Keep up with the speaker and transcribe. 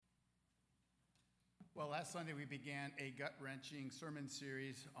Well, last Sunday we began a gut-wrenching sermon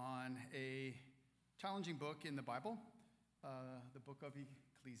series on a challenging book in the Bible, the book of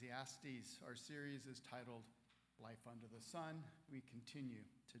Ecclesiastes. Our series is titled Life Under the Sun. We continue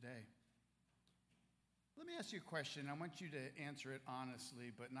today. Let me ask you a question. I want you to answer it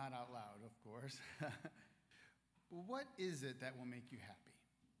honestly, but not out loud, of course. What is it that will make you happy?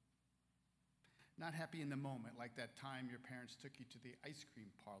 Not happy in the moment, like that time your parents took you to the ice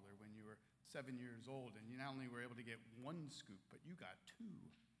cream parlor when you were 7 years old, and you not only were able to get one scoop, but you got two.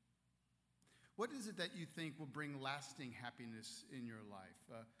 What is it that you think will bring lasting happiness in your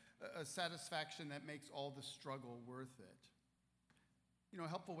life? A satisfaction that makes all the struggle worth it? You know, a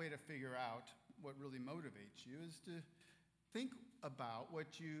helpful way to figure out what really motivates you is to think about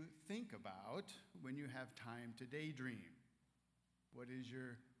what you think about when you have time to daydream. What is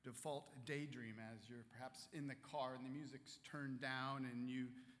your default daydream as you're perhaps in the car and the music's turned down and you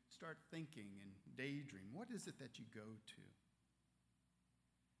start thinking and daydream? What is it that you go to?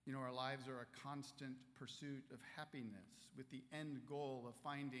 You know, our lives are a constant pursuit of happiness with the end goal of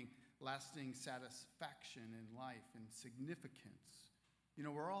finding lasting satisfaction in life and significance. You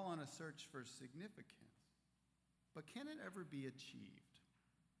know, we're all on a search for significance, but can it ever be achieved?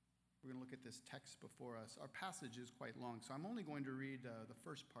 We're going to look at this text before us. Our passage is quite long, so I'm only going to read the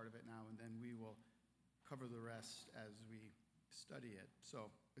first part of it now, and then we will cover the rest as we study it. So,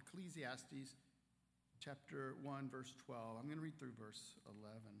 Ecclesiastes chapter 1, verse 12. I'm going to read through verse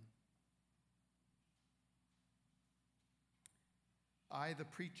 11. I, the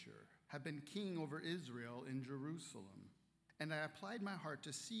preacher, have been king over Israel in Jerusalem, and I applied my heart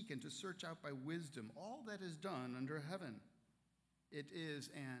to seek and to search out by wisdom all that is done under heaven. It is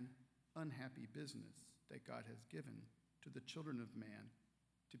an unhappy business that God has given to the children of man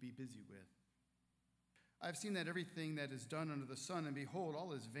to be busy with. I've seen that everything that is done under the sun, and behold,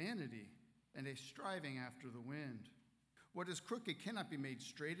 all is vanity and a striving after the wind. What is crooked cannot be made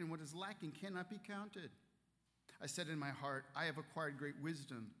straight, and what is lacking cannot be counted. I said in my heart, I have acquired great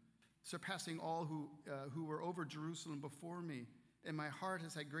wisdom, surpassing all who were over Jerusalem before me. And my heart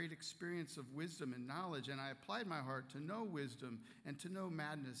has had great experience of wisdom and knowledge, and I applied my heart to know wisdom and to know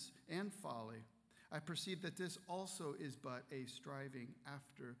madness and folly. I perceive that this also is but a striving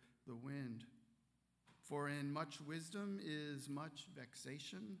after the wind. For in much wisdom is much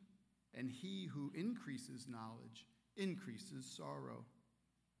vexation, and he who increases knowledge increases sorrow.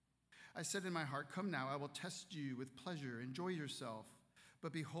 I said in my heart, come now, I will test you with pleasure, enjoy yourself.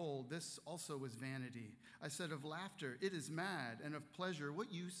 But behold, this also was vanity. I said of laughter, it is mad, and of pleasure,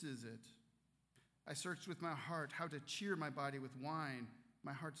 what use is it? I searched with my heart how to cheer my body with wine,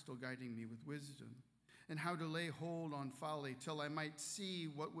 my heart still guiding me with wisdom, and how to lay hold on folly till I might see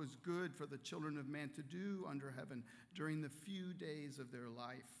what was good for the children of man to do under heaven during the few days of their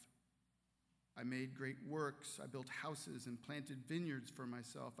life. I made great works. I built houses and planted vineyards for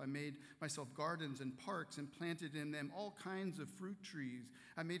myself. I made myself gardens and parks and planted in them all kinds of fruit trees.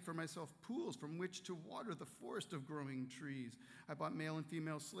 I made for myself pools from which to water the forest of growing trees. I bought male and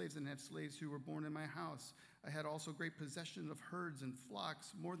female slaves and had slaves who were born in my house. I had also great possession of herds and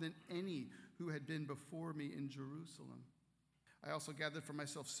flocks, more than any who had been before me in Jerusalem. I also gathered for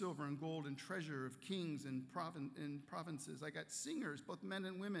myself silver and gold and treasure of kings and provinces. I got singers, both men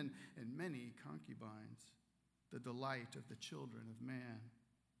and women, and many concubines, the delight of the children of man.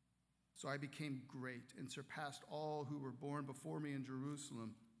 So I became great and surpassed all who were born before me in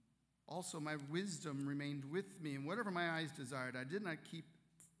Jerusalem. Also my wisdom remained with me, and whatever my eyes desired, I did not keep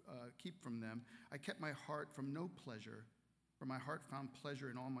from them. I kept my heart from no pleasure, for my heart found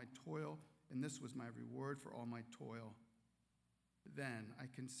pleasure in all my toil, and this was my reward for all my toil. Then I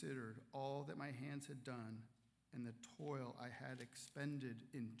considered all that my hands had done and the toil I had expended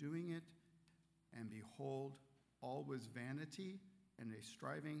in doing it, and behold, all was vanity and a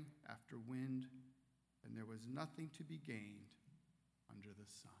striving after wind, and there was nothing to be gained under the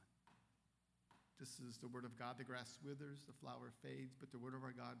sun. This is the word of God. The grass withers, the flower fades, but the word of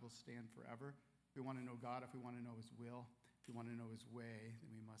our God will stand forever. If we want to know God, if we want to know his will, if we want to know his way, then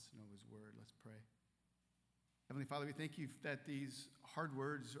we must know his word. Let's pray. Heavenly Father, we thank you that these hard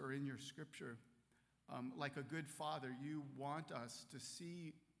words are in your scripture. Like a good father, you want us to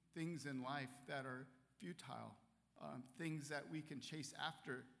see things in life that are futile, things that we can chase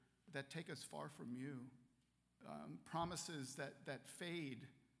after that take us far from you, promises that fade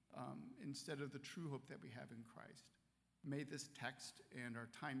instead of the true hope that we have in Christ. May this text and our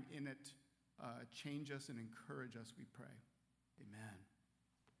time in it change us and encourage us, we pray. Amen.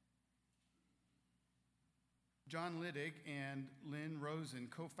 John Liddick and Lynn Rosen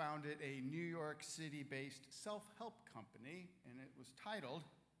co-founded a New York City-based self-help company, and it was titled,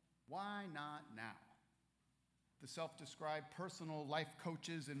 Why Not Now? The self-described personal life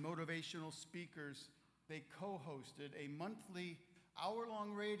coaches and motivational speakers, they co-hosted a monthly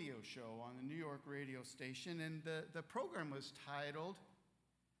hour-long radio show on the New York radio station, and the program was titled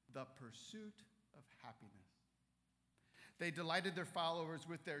The Pursuit of Happiness. They delighted their followers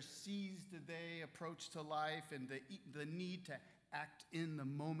with their seize-the-day approach to life and the need to act in the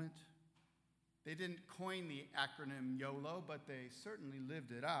moment. They didn't coin the acronym YOLO, but they certainly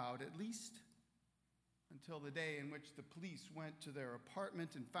lived it out, at least until the day in which the police went to their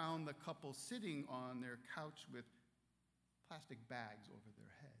apartment and found the couple sitting on their couch with plastic bags over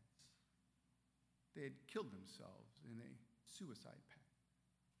their heads. They had killed themselves in a suicide pact.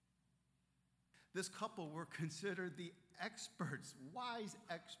 This couple were considered the experts, wise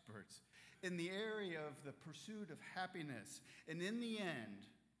experts, in the area of the pursuit of happiness. And in the end,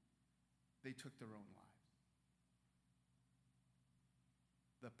 they took their own lives.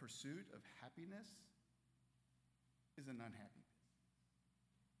 The pursuit of happiness is an unhappy business.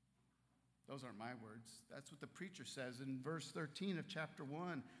 Those aren't my words. That's what the preacher says in verse 13 of chapter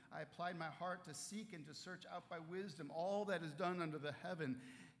 1. I applied my heart to seek and to search out by wisdom all that is done under the heaven.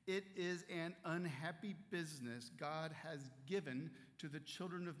 It is an unhappy business God has given to the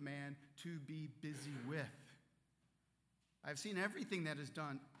children of man to be busy with. I've seen everything that is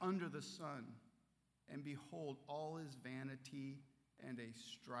done under the sun, and behold, all is vanity and a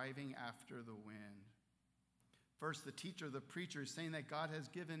striving after the wind. First, the teacher, the preacher, is saying that God has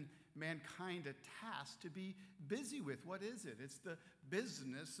given mankind a task to be busy with. What is it? It's the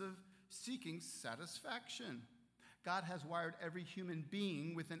business of seeking satisfaction. God has wired every human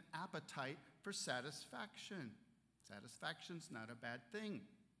being with an appetite for satisfaction. Satisfaction's not a bad thing.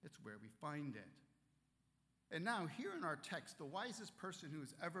 It's where we find it. And now, here in our text, the wisest person who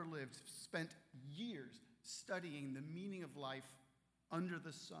has ever lived spent years studying the meaning of life under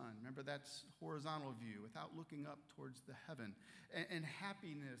the sun. Remember, that's horizontal view, without looking up towards the heaven. And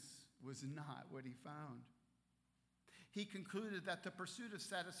happiness was not what he found. He concluded that the pursuit of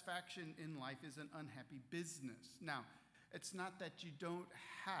satisfaction in life is an unhappy business. Now, it's not that you don't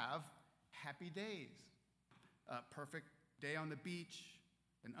have happy days. A perfect day on the beach,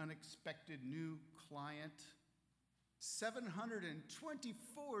 an unexpected new client,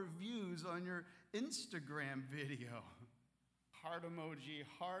 724 views on your Instagram video. Heart emoji,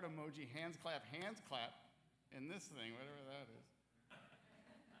 hands clap, and this thing, whatever that is.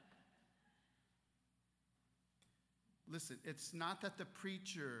 Listen, it's not that the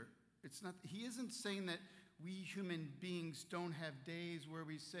preacher, he isn't saying that we human beings don't have days where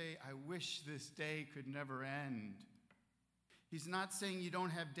we say, I wish this day could never end. He's not saying you don't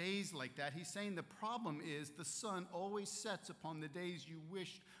have days like that. He's saying the problem is the sun always sets upon the days you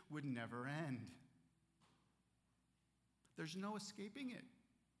wished would never end. There's no escaping it,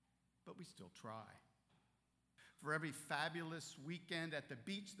 but we still try. For every fabulous weekend at the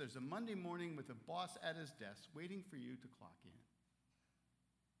beach, there's a Monday morning with a boss at his desk waiting for you to clock in.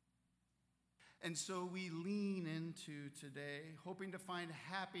 And so we lean into today, hoping to find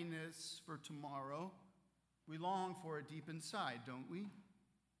happiness for tomorrow. We long for it deep inside, don't we?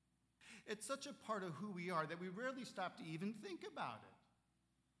 It's such a part of who we are that we rarely stop to even think about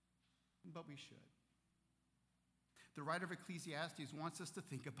it. But we should. The writer of Ecclesiastes wants us to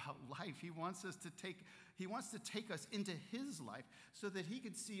think about life. He wants to take us into his life so that he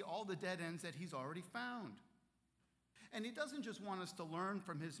can see all the dead ends that he's already found. And he doesn't just want us to learn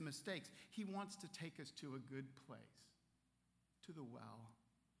from his mistakes. He wants to take us to a good place, to the well,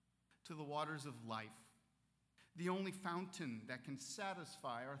 to the waters of life, the only fountain that can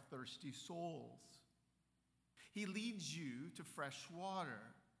satisfy our thirsty souls. He leads you to fresh water.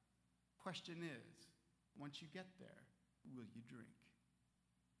 Question is, once you get there, will you drink?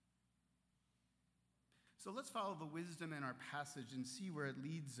 So let's follow the wisdom in our passage and see where it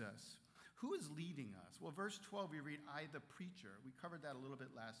leads us. Who is leading us? Well, verse 12, we read, I, the preacher. We covered that a little bit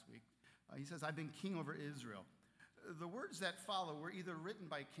last week. He says, I've been king over Israel. The words that follow were either written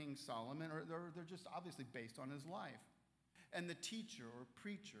by King Solomon or they're just obviously based on his life. And the teacher or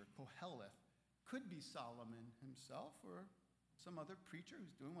preacher, Koheleth, could be Solomon himself or some other preacher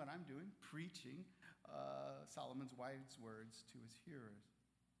who's doing what I'm doing, preaching Solomon's wise words to his hearers.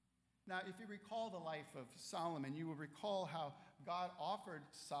 Now, if you recall the life of Solomon, you will recall how God offered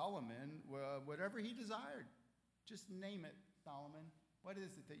Solomon whatever he desired. Just name it, Solomon. What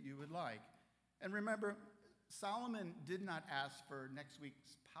is it that you would like? And remember, Solomon did not ask for next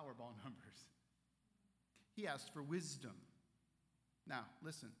week's Powerball numbers. He asked for wisdom. Now,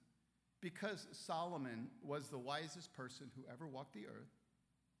 listen, because Solomon was the wisest person who ever walked the earth,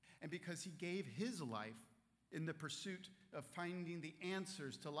 and because he gave his life in the pursuit of finding the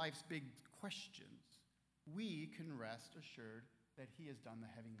answers to life's big questions, we can rest assured that he has done the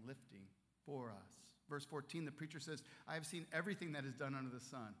heavy lifting for us. Verse 14, the preacher says, I have seen everything that is done under the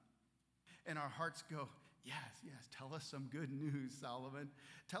sun. And our hearts go, yes, tell us some good news, Solomon.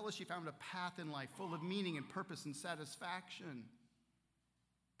 Tell us you found a path in life full of meaning and purpose and satisfaction.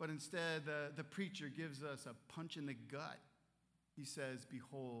 But instead, the preacher gives us a punch in the gut. He says,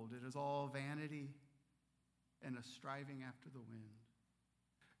 behold, it is all vanity and a striving after the wind.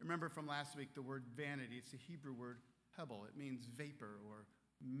 Remember from last week the word vanity. It's the Hebrew word hebel. It means vapor or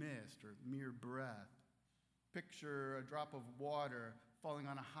mist or mere breath. Picture a drop of water falling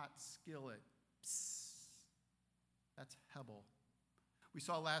on a hot skillet. Psst. That's hebel. We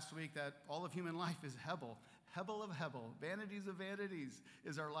saw last week that all of human life is hebel. Hebel of hebel. Vanities of vanities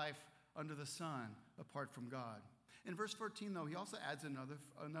is our life under the sun apart from God. In verse 14, though, he also adds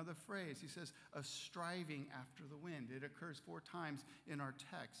another phrase. He says, a striving after the wind. It occurs 4 times in our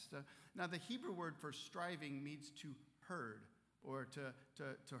text. Now, the Hebrew word for striving means to herd, or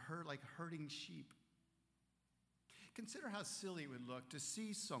to herd like herding sheep. Consider how silly it would look to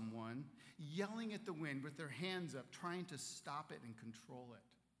see someone yelling at the wind with their hands up, trying to stop it and control it.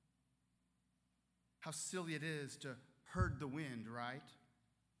 How silly it is to herd the wind, right?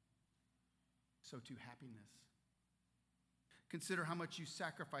 So too happiness. Consider how much you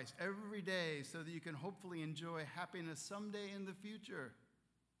sacrifice every day so that you can hopefully enjoy happiness someday in the future.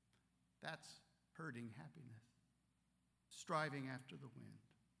 That's herding happiness, striving after the wind.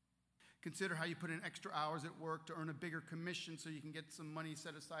 Consider how you put in extra hours at work to earn a bigger commission so you can get some money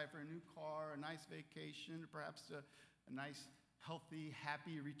set aside for a new car, a nice vacation, perhaps a nice, healthy,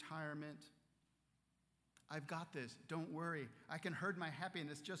 happy retirement. I've got this. Don't worry. I can herd my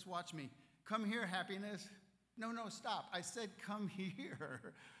happiness. Just watch me. Come here, happiness. No, stop. I said come here.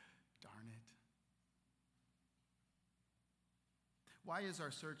 Darn it. Why is our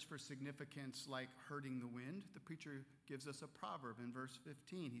search for significance like herding the wind? The preacher gives us a proverb in verse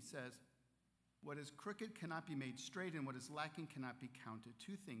 15. He says, what is crooked cannot be made straight, and what is lacking cannot be counted.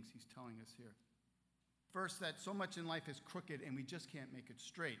 2 things he's telling us here. First, that so much in life is crooked and we just can't make it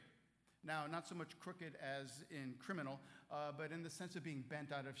straight. Now, not so much crooked as in criminal, but in the sense of being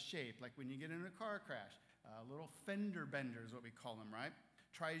bent out of shape, like when you get in a car crash. Little fender bender is what we call them, right?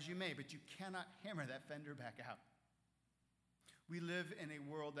 Try as you may, but you cannot hammer that fender back out. We live in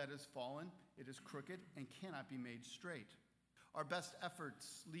a world that is fallen, it is crooked, and cannot be made straight. Our best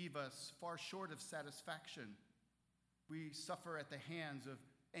efforts leave us far short of satisfaction. We suffer at the hands of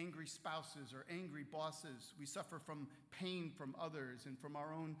angry spouses or angry bosses. We suffer from pain from others and from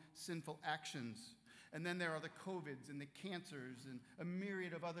our own sinful actions. And then there are the COVIDs and the cancers and a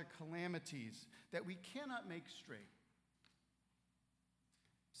myriad of other calamities that we cannot make straight.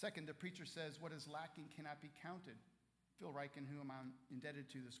 Second, the preacher says, what is lacking cannot be counted. Phil Reichen, whom I'm indebted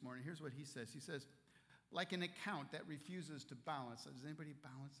to this morning, here's what he says. He says, like an account that refuses to balance. Does anybody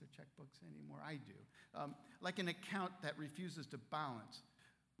balance their checkbooks anymore? I do. Like an account that refuses to balance.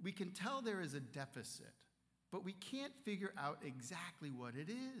 We can tell there is a deficit, but we can't figure out exactly what it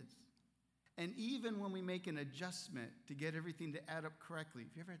is. And even when we make an adjustment to get everything to add up correctly,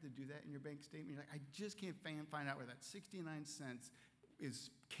 if you ever had to do that in your bank statement, you're like, I just can't find out where that 69 cents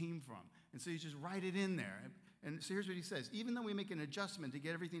came from. And so you just write it in there. And so here's what he says. Even though we make an adjustment to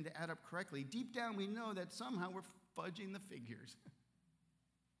get everything to add up correctly, deep down we know that somehow we're fudging the figures.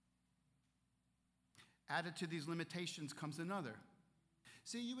 Added to these limitations comes another.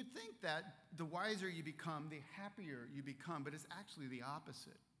 See, you would think that the wiser you become, the happier you become, but it's actually the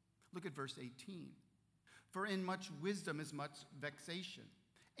opposite. Look at verse 18. For in much wisdom is much vexation,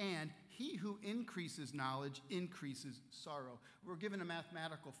 and he who increases knowledge increases sorrow. We're given a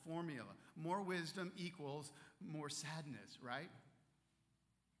mathematical formula. More wisdom equals more sadness, right?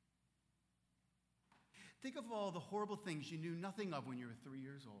 Think of all the horrible things you knew nothing of when you were 3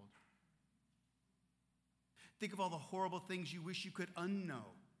 years old. Think of all the horrible things you wish you could unknow.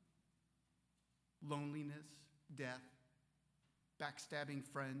 Loneliness, death, backstabbing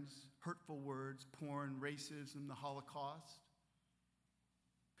friends, hurtful words, porn, racism, the Holocaust.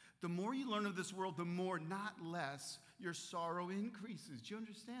 The more you learn of this world, the more, not less, your sorrow increases. Do you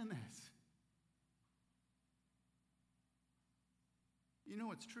understand this? You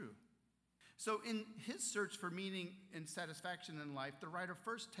know it's true. So in his search for meaning and satisfaction in life, the writer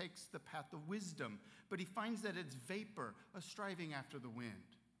first takes the path of wisdom, but he finds that it's vapor, a striving after the wind.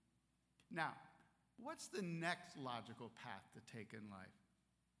 Now, what's the next logical path to take in life?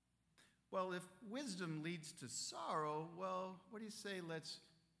 Well, if wisdom leads to sorrow, well, what do you say? Let's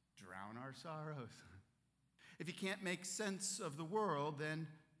drown our sorrows. If you can't make sense of the world, then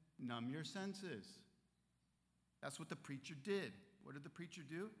numb your senses. That's what the preacher did. What did the preacher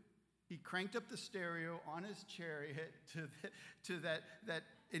do? He cranked up the stereo on his chariot to that,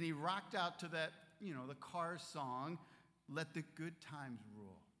 and he rocked out to that, the Cars song, "Let the Good Times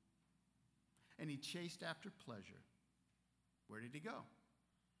Rule." And he chased after pleasure. Where did he go?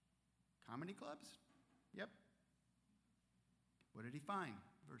 Comedy clubs? Yep. What did he find?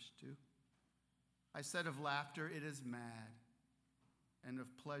 Verse 2. I said of laughter, it is mad, and of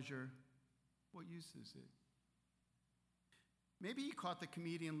pleasure, what use is it? Maybe he caught the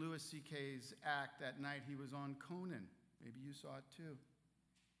comedian Louis C.K.'s act that night he was on Conan. Maybe you saw it too.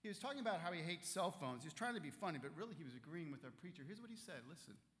 He was talking about how he hates cell phones. He was trying to be funny, but really he was agreeing with our preacher. Here's what he said.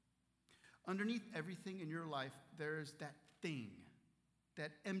 Listen. Underneath everything in your life, there's that thing,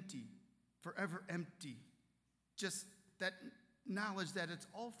 that empty, forever empty. Just that knowledge that it's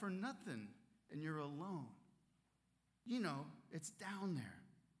all for nothing and you're alone. It's down there.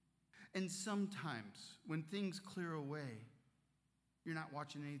 And sometimes when things clear away, you're not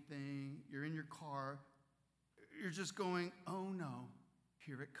watching anything, you're in your car, you're just going, oh no,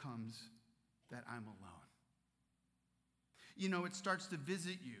 here it comes that I'm alone. It starts to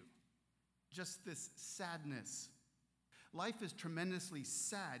visit you, just this sadness. Life is tremendously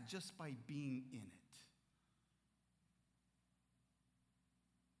sad just by being in it.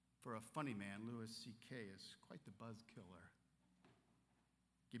 For a funny man, Louis C.K. is quite the buzz killer.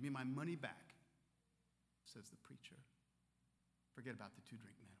 Give me my money back, says the preacher. Forget about the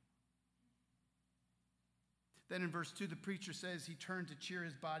 2-drink minimum. Then in verse 2, the preacher says he turned to cheer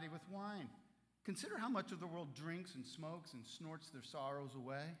his body with wine. Consider how much of the world drinks and smokes and snorts their sorrows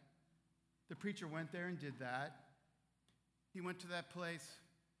away. The preacher went there and did that. He went to that place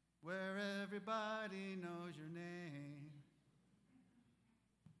where everybody knows your name,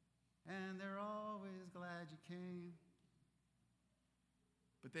 and they're always glad you came.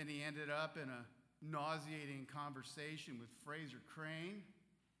 But then he ended up in a nauseating conversation with Fraser Crane.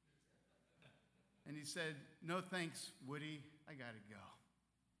 And he said, "No thanks, Woody, I gotta go."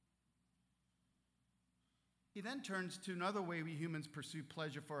 He then turns to another way we humans pursue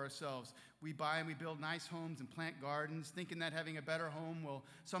pleasure for ourselves. We buy and we build nice homes and plant gardens, thinking that having a better home will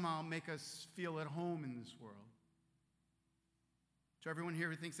somehow make us feel at home in this world. To everyone here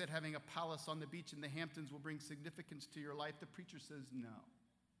who thinks that having a palace on the beach in the Hamptons will bring significance to your life, the preacher says no.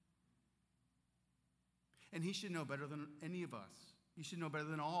 And he should know better than any of us. He should know better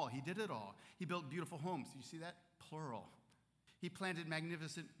than all. He did it all. He built beautiful homes. You see that? Plural. He planted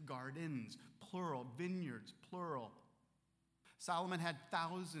magnificent gardens, plural, vineyards, plural. Solomon had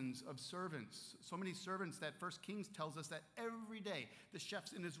thousands of servants, so many servants that 1 Kings tells us that every day the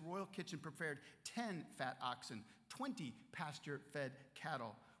chefs in his royal kitchen prepared 10 fat oxen, 20 pasture-fed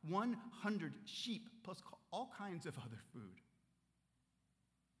cattle, 100 sheep, plus all kinds of other food.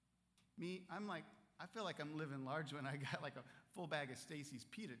 Me, I feel like I'm living large when I got like a full bag of Stacy's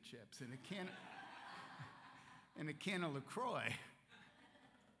pita chips and a can of LaCroix.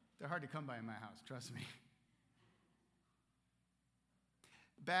 They're hard to come by in my house, trust me.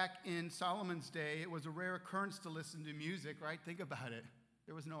 Back in Solomon's day, it was a rare occurrence to listen to music, right? Think about it.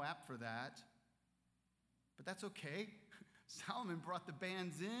 There was no app for that. But that's okay. Solomon brought the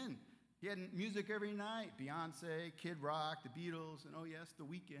bands in. He had music every night. Beyonce, Kid Rock, the Beatles, and oh yes, The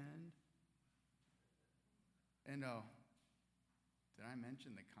Weeknd. And did I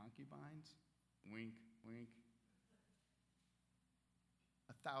mention the concubines? Wink, wink.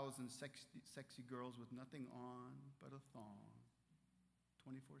 1,000 sexy girls with nothing on but a thong,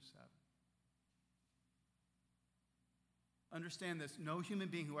 24/7. Understand this, no human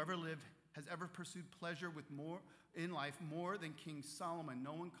being who ever lived has ever pursued pleasure with more in life more than King Solomon.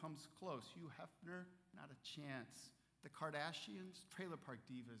 No one comes close. Hugh Hefner, not a chance. The Kardashians, trailer park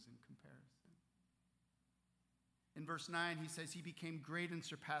divas in comparison. In verse 9, he says he became great and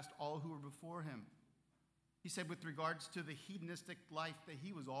surpassed all who were before him. He said with regards to the hedonistic life that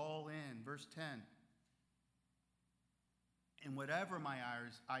he was all in. Verse 10, and whatever my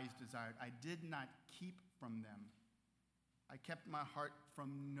eyes desired, I did not keep from them. I kept my heart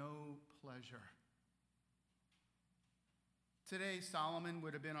from no pleasure. Today, Solomon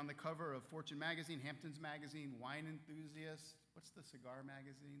would have been on the cover of Fortune magazine, Hamptons magazine, Wine Enthusiast. What's the cigar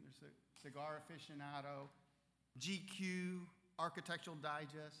magazine? There's a Cigar Aficionado, GQ, Architectural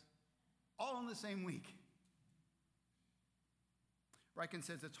Digest, all in the same week. Ryken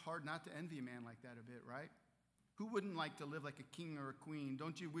says it's hard not to envy a man like that a bit, right? Who wouldn't like to live like a king or a queen?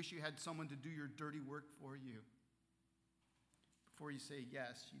 Don't you wish you had someone to do your dirty work for you? Before you say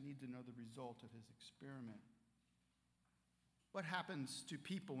yes, you need to know the result of his experiment. What happens to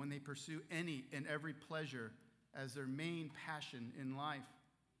people when they pursue any and every pleasure as their main passion in life?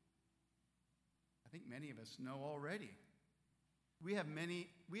 I think many of us know already. We have many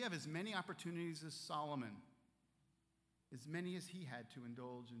we have as many opportunities as Solomon, as many as he had to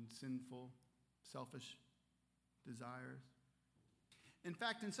indulge in sinful, selfish desires. In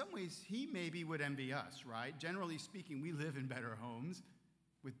fact, in some ways, he maybe would envy us, right? Generally speaking, we live in better homes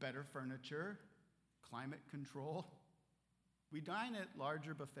with better furniture, climate control. We dine at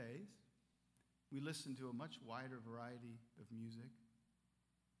larger buffets. We listen to a much wider variety of music.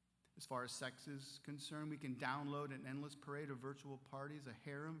 As far as sex is concerned, we can download an endless parade of virtual parties, a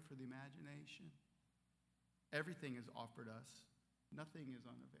harem for the imagination. Everything is offered us. Nothing is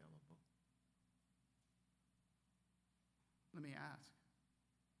unavailable. Let me ask,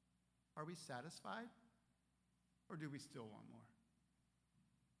 are we satisfied, or do we still want more?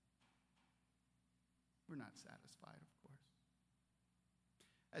 We're not satisfied, of course.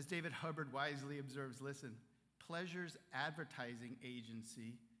 As David Hubbard wisely observes, listen, pleasure's advertising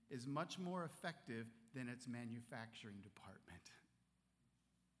agency is much more effective than its manufacturing department.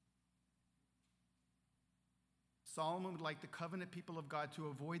 Solomon would like the covenant people of God to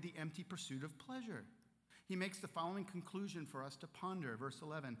avoid the empty pursuit of pleasure. He makes the following conclusion for us to ponder. Verse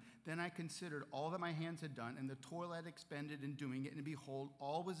 11, then I considered all that my hands had done and the toil I had expended in doing it, and behold,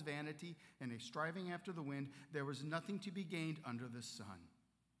 all was vanity and a striving after the wind. There was nothing to be gained under the sun.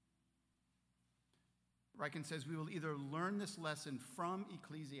 Ryken says we will either learn this lesson from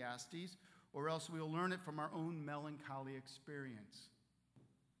Ecclesiastes or else we will learn it from our own melancholy experience.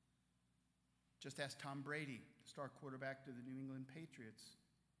 Just ask Tom Brady, star quarterback to the New England Patriots,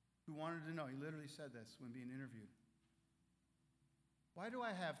 who wanted to know, he literally said this when being interviewed. Why do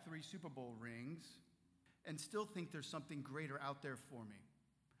I have 3 Super Bowl rings and still think there's something greater out there for me?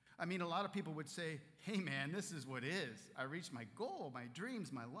 I mean, a lot of people would say, hey man, this is what is. I reached my goal, my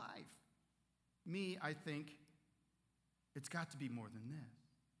dreams, my life. Me, I think it's got to be more than this.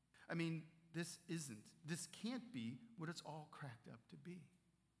 I mean, this can't be what it's all cracked up to be.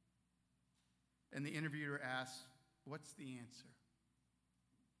 And the interviewer asks, what's the answer?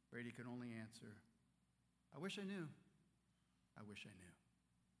 Brady could only answer, I wish I knew. I wish I knew.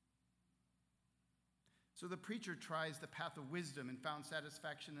 So the preacher tries the path of wisdom and found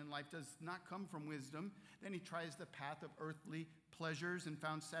satisfaction in life does not come from wisdom. Then he tries the path of earthly pleasures and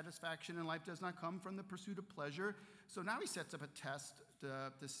found satisfaction in life does not come from the pursuit of pleasure. So now he sets up a test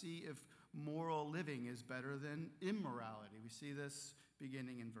to see if moral living is better than immorality. We see this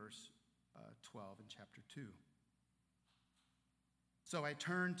beginning in verse 12 in chapter 2. So I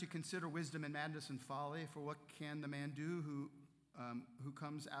turned to consider wisdom and madness and folly, for what can the man do who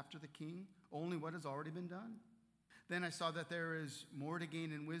comes after the king? Only what has already been done. Then I saw that there is more to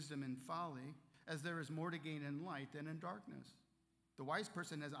gain in wisdom and folly, as there is more to gain in light than in darkness. The wise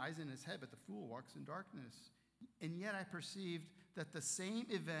person has eyes in his head, but the fool walks in darkness. And yet I perceived that the same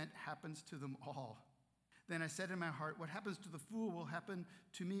event happens to them all. Then I said in my heart, what happens to the fool will happen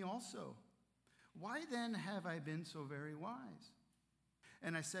to me also. Why then have I been so very wise?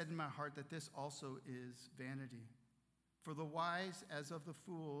 And I said in my heart that this also is vanity. For the wise as of the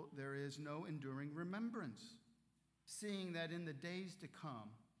fool, there is no enduring remembrance, seeing that in the days to come,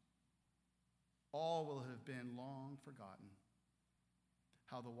 all will have been long forgotten.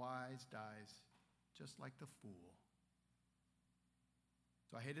 How the wise dies just like the fool.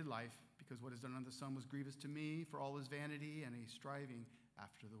 So I hated life because what is done under the sun was grievous to me, for all is vanity and a striving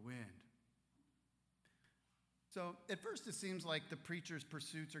after the wind. So at first it seems like the preacher's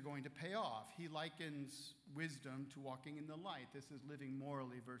pursuits are going to pay off. He likens wisdom to walking in the light. This is living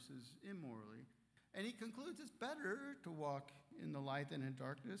morally versus immorally. And he concludes it's better to walk in the light than in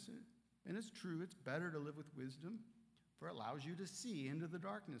darkness. And it's true, it's better to live with wisdom, for it allows you to see into the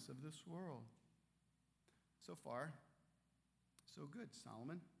darkness of this world. So far, so good,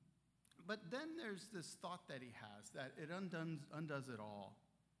 Solomon. But then there's this thought that he has, that it undoes it all.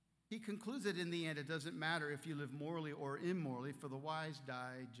 He concludes that in the end, it doesn't matter if you live morally or immorally, for the wise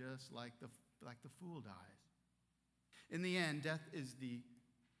die just like the fool dies. In the end, death is the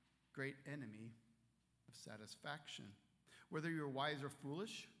great enemy of satisfaction. Whether you're wise or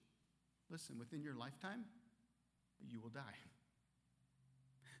foolish, listen, within your lifetime, you will die.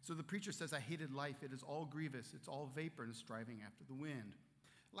 So the preacher says, I hated life. It is all grievous. It's all vapor and striving after the wind.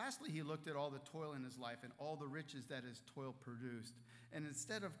 Lastly, he looked at all the toil in his life and all the riches that his toil produced. And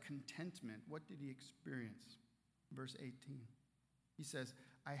instead of contentment, what did he experience? Verse 18. He says,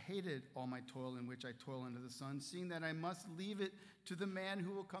 I hated all my toil in which I toil under the sun, seeing that I must leave it to the man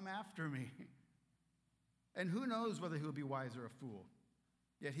who will come after me. And who knows whether he will be wise or a fool.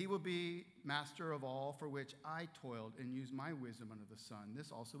 Yet he will be master of all for which I toiled and used my wisdom under the sun.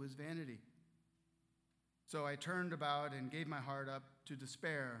 This also is vanity. So I turned about and gave my heart up to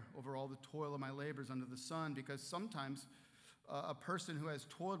despair over all the toil of my labors under the sun, because sometimes A person who has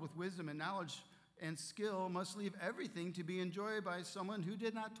toiled with wisdom and knowledge and skill must leave everything to be enjoyed by someone who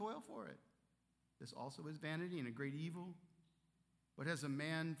did not toil for it. This also is vanity and a great evil. What has a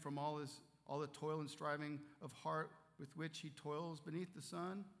man from all the toil and striving of heart with which he toils beneath the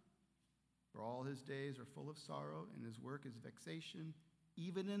sun? For all his days are full of sorrow, and his work is vexation.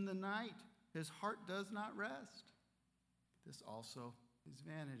 Even in the night, his heart does not rest. This also is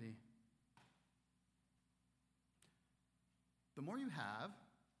vanity. The more you have,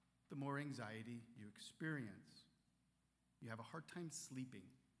 the more anxiety you experience. You have a hard time sleeping,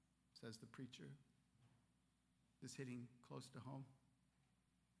 says the preacher. Is hitting close to home?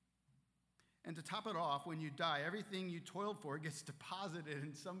 And to top it off, when you die, everything you toiled for gets deposited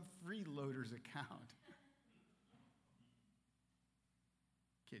in some freeloader's account.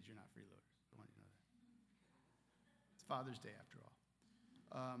 Kids, you're not freeloaders. I want you to know that. It's Father's Day, after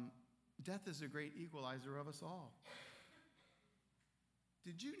all. Death is a great equalizer of us all.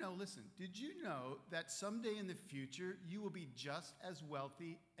 Did you know that someday in the future, you will be just as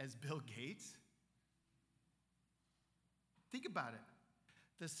wealthy as Bill Gates? Think about it.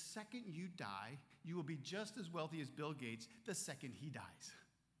 The second you die, you will be just as wealthy as Bill Gates the second he dies.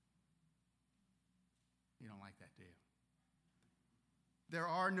 You don't like that, do you? There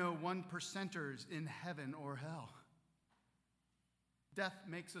are no 1%ers in heaven or hell. Death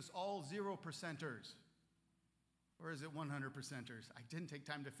makes us all 0%ers. Or is it 100%ers? I didn't take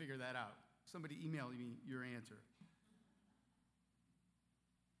time to figure that out. Somebody email me your answer.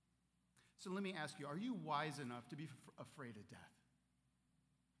 So let me ask you, are you wise enough to be afraid of death?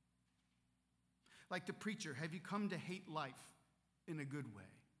 Like the preacher, have you come to hate life in a good way?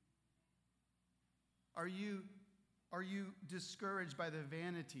 Are you discouraged by the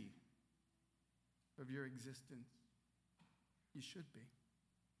vanity of your existence? You should be.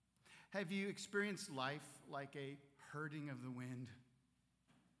 Have you experienced life like a hurting of the wind?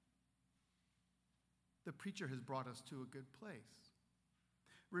 The preacher has brought us to a good place.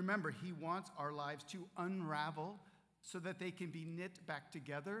 Remember, he wants our lives to unravel so that they can be knit back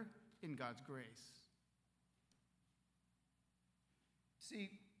together in God's grace. See,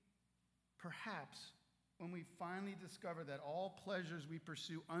 perhaps when we finally discover that all pleasures we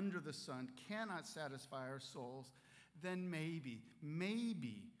pursue under the sun cannot satisfy our souls, then maybe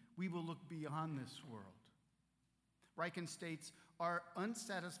we will look beyond this world. Riken states, our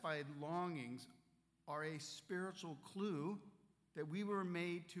unsatisfied longings are a spiritual clue that we were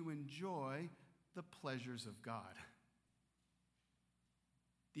made to enjoy the pleasures of God.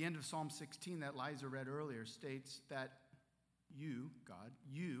 The end of Psalm 16 that Liza read earlier states that you, God,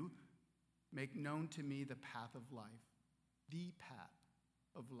 you make known to me the path of life, the path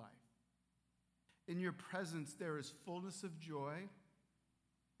of life. In your presence there is fullness of joy.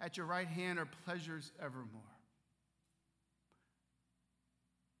 At your right hand are pleasures evermore.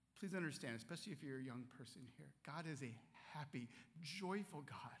 Please understand, especially if you're a young person here, God is a happy, joyful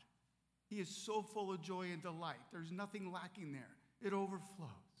God. He is so full of joy and delight. There's nothing lacking there. It overflows.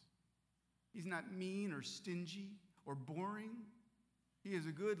 He's not mean or stingy or boring. He is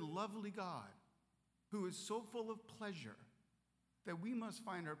a good, lovely God who is so full of pleasure that we must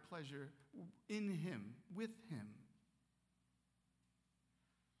find our pleasure in him, with him.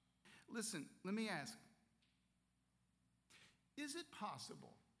 Listen, let me ask, is it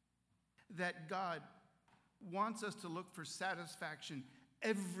possible that God wants us to look for satisfaction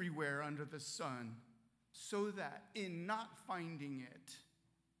everywhere under the sun so that in not finding it,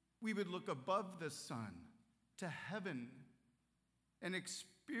 we would look above the sun to heaven and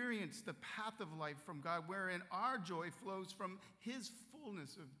experience the path of life from God, wherein our joy flows from his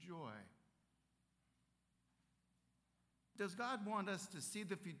fullness of joy? Does God want us to see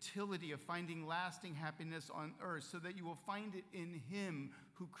the futility of finding lasting happiness on earth so that you will find it in him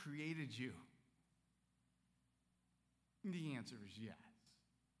who created you? The answer is yes.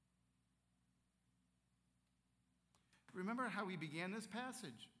 Remember how we began this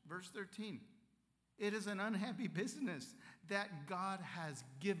passage, verse 13. It is an unhappy business that God has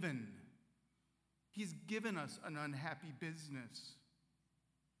given. He's given us an unhappy business.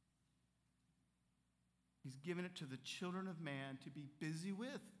 He's given it to the children of man to be busy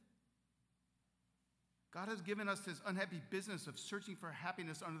with. God has given us this unhappy business of searching for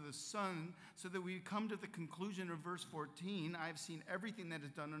happiness under the sun so that we come to the conclusion of verse 14. I have seen everything that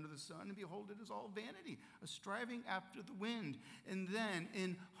is done under the sun, and behold, it is all vanity, a striving after the wind. And then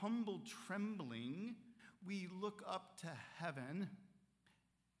in humble trembling, we look up to heaven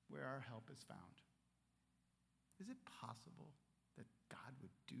where our help is found. Is it possible that God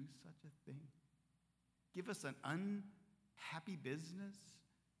would do such a thing? Give us an unhappy business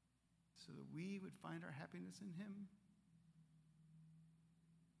so that we would find our happiness in him?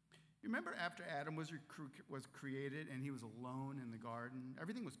 Remember after Adam was created and he was alone in the garden?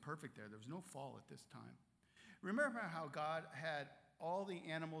 Everything was perfect there. There was no fall at this time. Remember how God had all the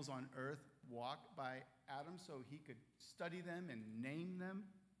animals on earth walk by Adam so he could study them and name them?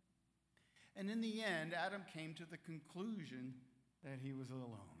 And in the end, Adam came to the conclusion that he was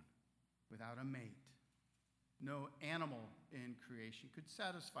alone, without a mate. No animal in creation could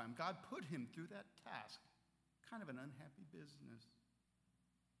satisfy him. God put him through that task. Kind of an unhappy business.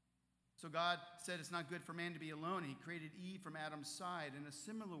 So God said it's not good for man to be alone. He created Eve from Adam's side. In a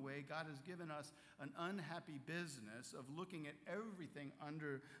similar way, God has given us an unhappy business of looking at everything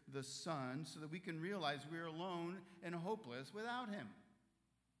under the sun so that we can realize we're alone and hopeless without him.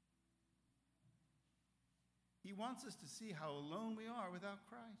 He wants us to see how alone we are without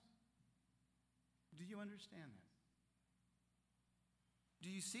Christ. Do you understand that? Do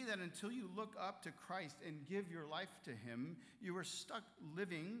you see that until you look up to Christ and give your life to him, you are stuck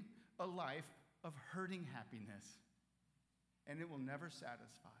living a life of hurting happiness, and it will never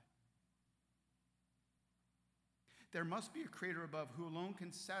satisfy? There must be a creator above who alone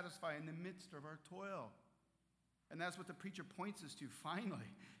can satisfy in the midst of our toil. And that's what the preacher points us to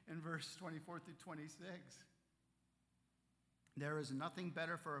finally in verse 24 through 26. There is nothing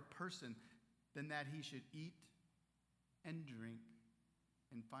better for a person than that he should eat and drink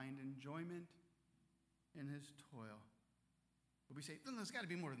and find enjoyment in his toil. But we say, there's got to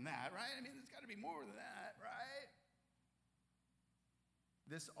be more than that, right? I mean, there's got to be more than that, right?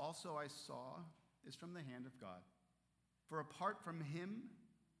 This also I saw is from the hand of God. For apart from him,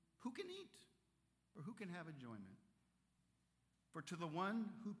 who can eat or who can have enjoyment? For to the one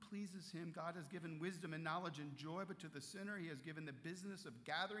who pleases him, God has given wisdom and knowledge and joy, but to the sinner he has given the business of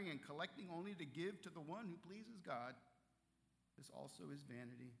gathering and collecting only to give to the one who pleases God. This also is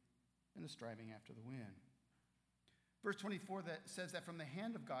vanity and a striving after the wind. Verse 24 that says that from the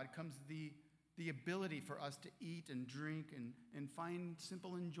hand of God comes the ability for us to eat and drink and find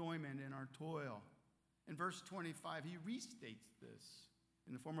simple enjoyment in our toil. In verse 25, he restates this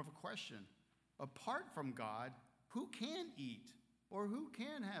in the form of a question. Apart from God, who can eat or who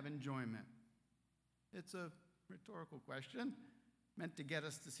can have enjoyment? It's a rhetorical question meant to get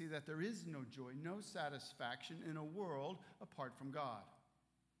us to see that there is no joy, no satisfaction in a world apart from God.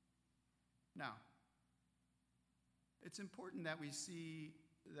 Now, it's important that we see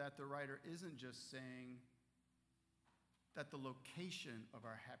that the writer isn't just saying that the location of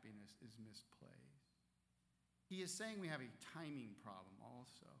our happiness is misplaced. He is saying we have a timing problem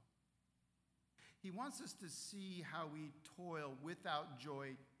also. He wants us to see how we toil without joy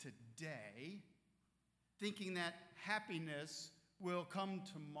today, thinking that happiness will come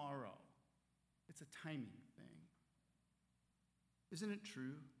tomorrow. It's a timing thing. Isn't it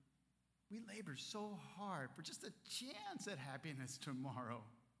true? We labor so hard for just a chance at happiness tomorrow.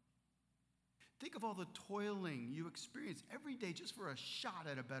 Think of all the toiling you experience every day just for a shot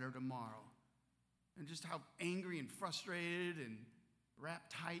at a better tomorrow. And just how angry and frustrated and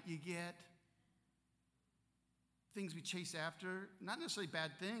wrapped tight you get. Things we chase after, not necessarily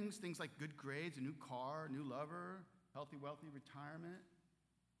bad things like good grades, a new car, a new lover, healthy, wealthy retirement.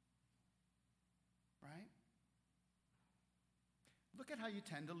 Right? Look at how you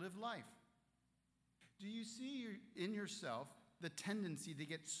tend to live life. Do you see in yourself the tendency to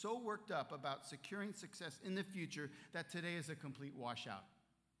get so worked up about securing success in the future that today is a complete washout?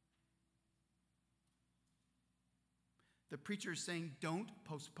 The preacher is saying, don't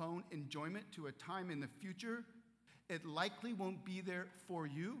postpone enjoyment to a time in the future. It likely won't be there for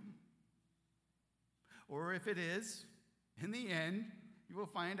you. Or if it is, in the end, you will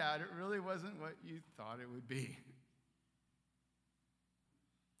find out it really wasn't what you thought it would be.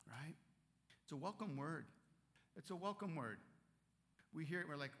 Right? It's a welcome word. It's a welcome word. We hear it,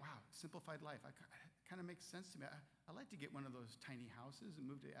 we're like, wow, simplified life. It kind of makes sense to me. I'd like to get one of those tiny houses and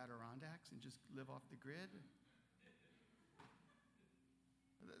move to Adirondacks and just live off the grid.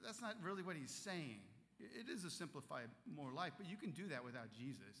 That's not really what he's saying. It is a simplified, more life, but you can do that without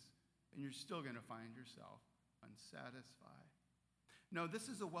Jesus, and you're still going to find yourself unsatisfied. No, this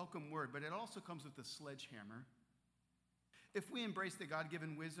is a welcome word, but it also comes with a sledgehammer. If we embrace the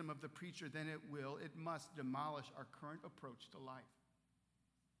God-given wisdom of the preacher, then it must demolish our current approach to life.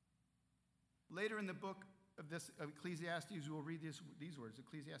 Later in the book of Ecclesiastes, we'll read these words,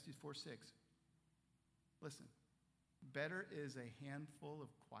 Ecclesiastes 4:6. Listen, better is a handful of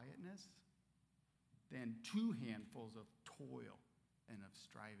quietness than 2 handfuls of toil and of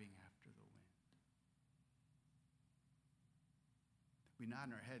striving after the wind. We nod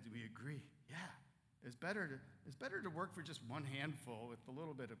in our heads, we agree. Yeah, it's better to work for just 1 handful with a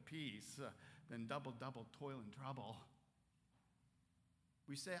little bit of peace than double toil and trouble.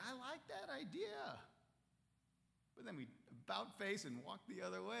 We say, I like that idea. But then we about face and walk the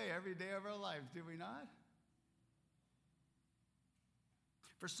other way every day of our lives, do we not?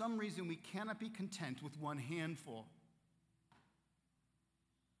 For some reason, we cannot be content with one handful.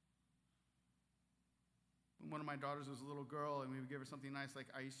 When one of my daughters was a little girl and we would give her something nice like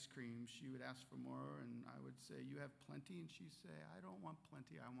ice cream, she would ask for more, and I would say, you have plenty? And she'd say, I don't want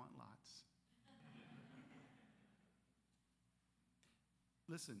plenty, I want lots.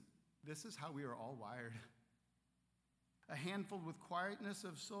 Listen, this is how we are all wired. A handful with quietness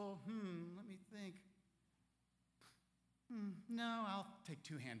of soul, let me think. No, I'll take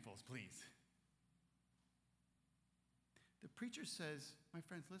 2 handfuls, please. The preacher says, my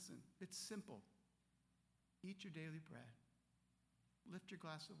friends, listen, it's simple. Eat your daily bread. Lift your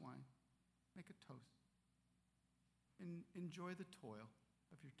glass of wine. Make a toast. And enjoy the toil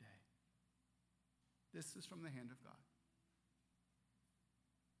of your day. This is from the hand of God.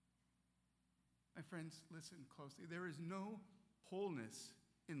 My friends, listen closely. There is no wholeness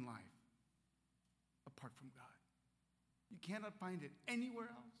in life apart from God. You cannot find it anywhere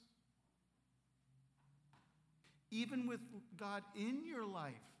else. Even with God in your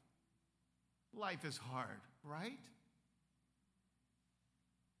life, life is hard, right?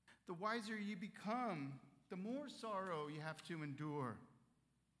 The wiser you become, the more sorrow you have to endure.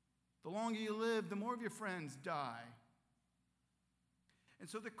 The longer you live, the more of your friends die. And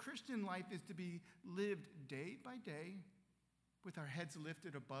so the Christian life is to be lived day by day with our heads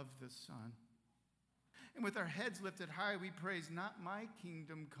lifted above the sun. And with our heads lifted high, we praise, not my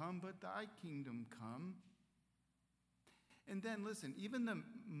kingdom come, but thy kingdom come. And then listen, even the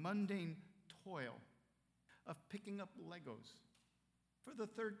mundane toil of picking up Legos for the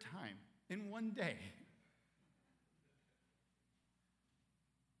 3rd time in one day,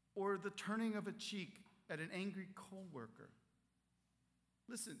 or the turning of a cheek at an angry coworker.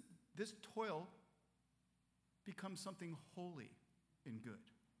 Listen, this toil becomes something holy and good.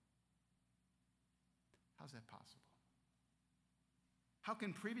 How's that possible? How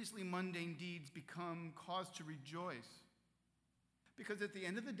can previously mundane deeds become cause to rejoice? Because at the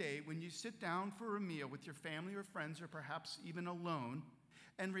end of the day, when you sit down for a meal with your family or friends, or perhaps even alone,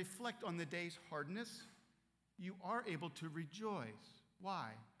 and reflect on the day's hardness, you are able to rejoice.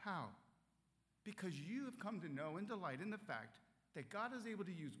 Why? How? Because you have come to know and delight in the fact that God is able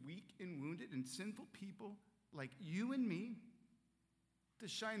to use weak and wounded and sinful people like you and me to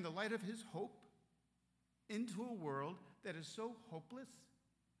shine the light of his hope into a world that is so hopeless,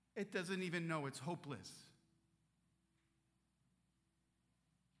 it doesn't even know it's hopeless.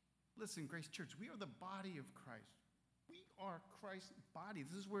 Listen, Grace Church, we are the body of Christ. We are Christ's body.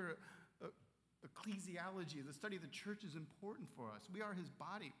 This is where ecclesiology, the study of the church, is important for us. We are his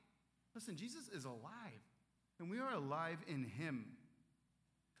body. Listen, Jesus is alive, and we are alive in him.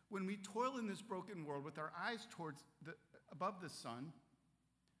 When we toil in this broken world with our eyes towards above the sun,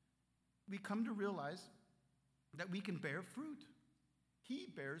 we come to realize that we can bear fruit. He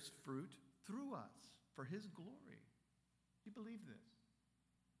bears fruit through us for his glory. You believe this?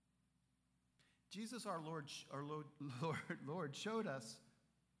 Jesus, our Lord showed us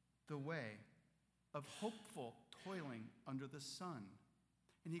the way of hopeful toiling under the sun.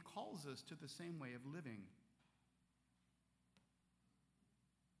 And he calls us to the same way of living.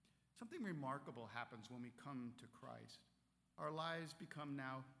 Something remarkable happens when we come to Christ. Our lives become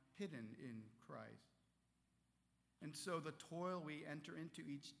now hidden in Christ. And so the toil we enter into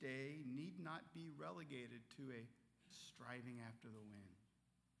each day need not be relegated to a striving after the wind.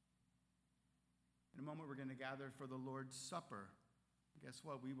 In a moment, we're going to gather for the Lord's Supper. Guess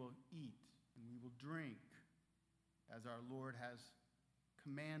what? We will eat and we will drink as our Lord has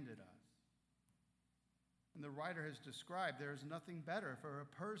commanded us. And the writer has described there is nothing better for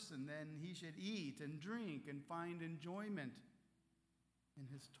a person than he should eat and drink and find enjoyment in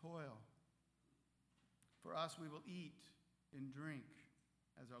his toil. For us, we will eat and drink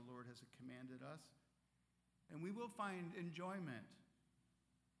as our Lord has commanded us, and we will find enjoyment.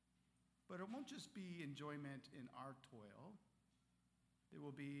 But it won't just be enjoyment in our toil. It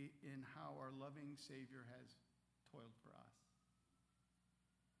will be in how our loving Savior has toiled for us.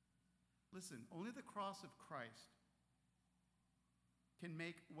 Listen, only the cross of Christ can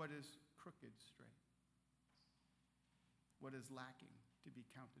make what is crooked straight, what is lacking to be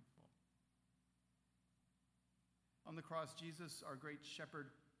counted full. On the cross, Jesus, our great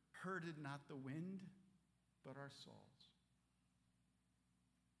shepherd, herded not the wind, but our souls.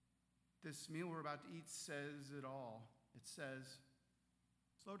 This meal we're about to eat says it all. It says,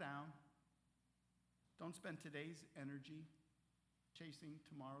 slow down. Don't spend today's energy chasing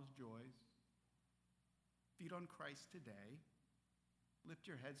tomorrow's joys. Feed on Christ today. Lift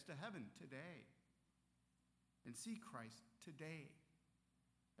your heads to heaven today and see Christ today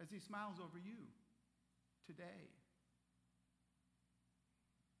as he smiles over you today.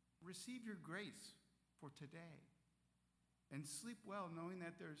 Receive your grace for today and sleep well knowing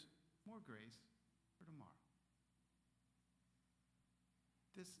that there's more grace for tomorrow.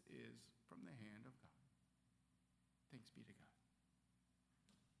 This is from the hand of God. Thanks be to God.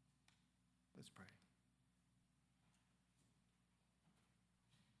 Let's pray.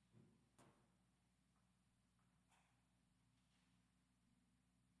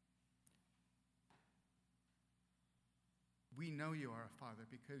 We know you are a father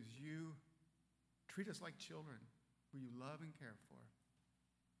because you treat us like children who you love and care for.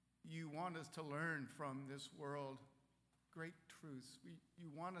 You want us to learn from this world great truths. You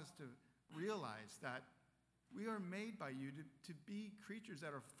want us to realize that we are made by you to be creatures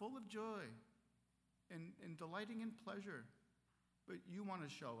that are full of joy and delighting in pleasure. But you want to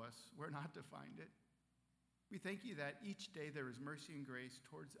show us where not to find it. We thank you that each day there is mercy and grace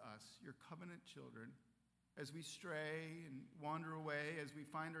towards us, your covenant children, as we stray and wander away, as we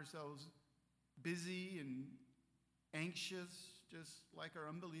find ourselves busy and anxious, just like our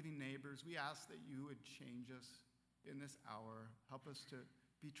unbelieving neighbors. We ask that you would change us in this hour. Help us to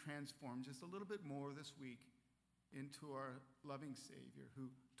be transformed just a little bit more this week into our loving Savior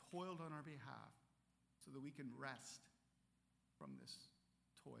who toiled on our behalf so that we can rest from this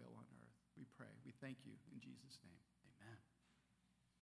toil on earth. We pray. We thank you in Jesus' name.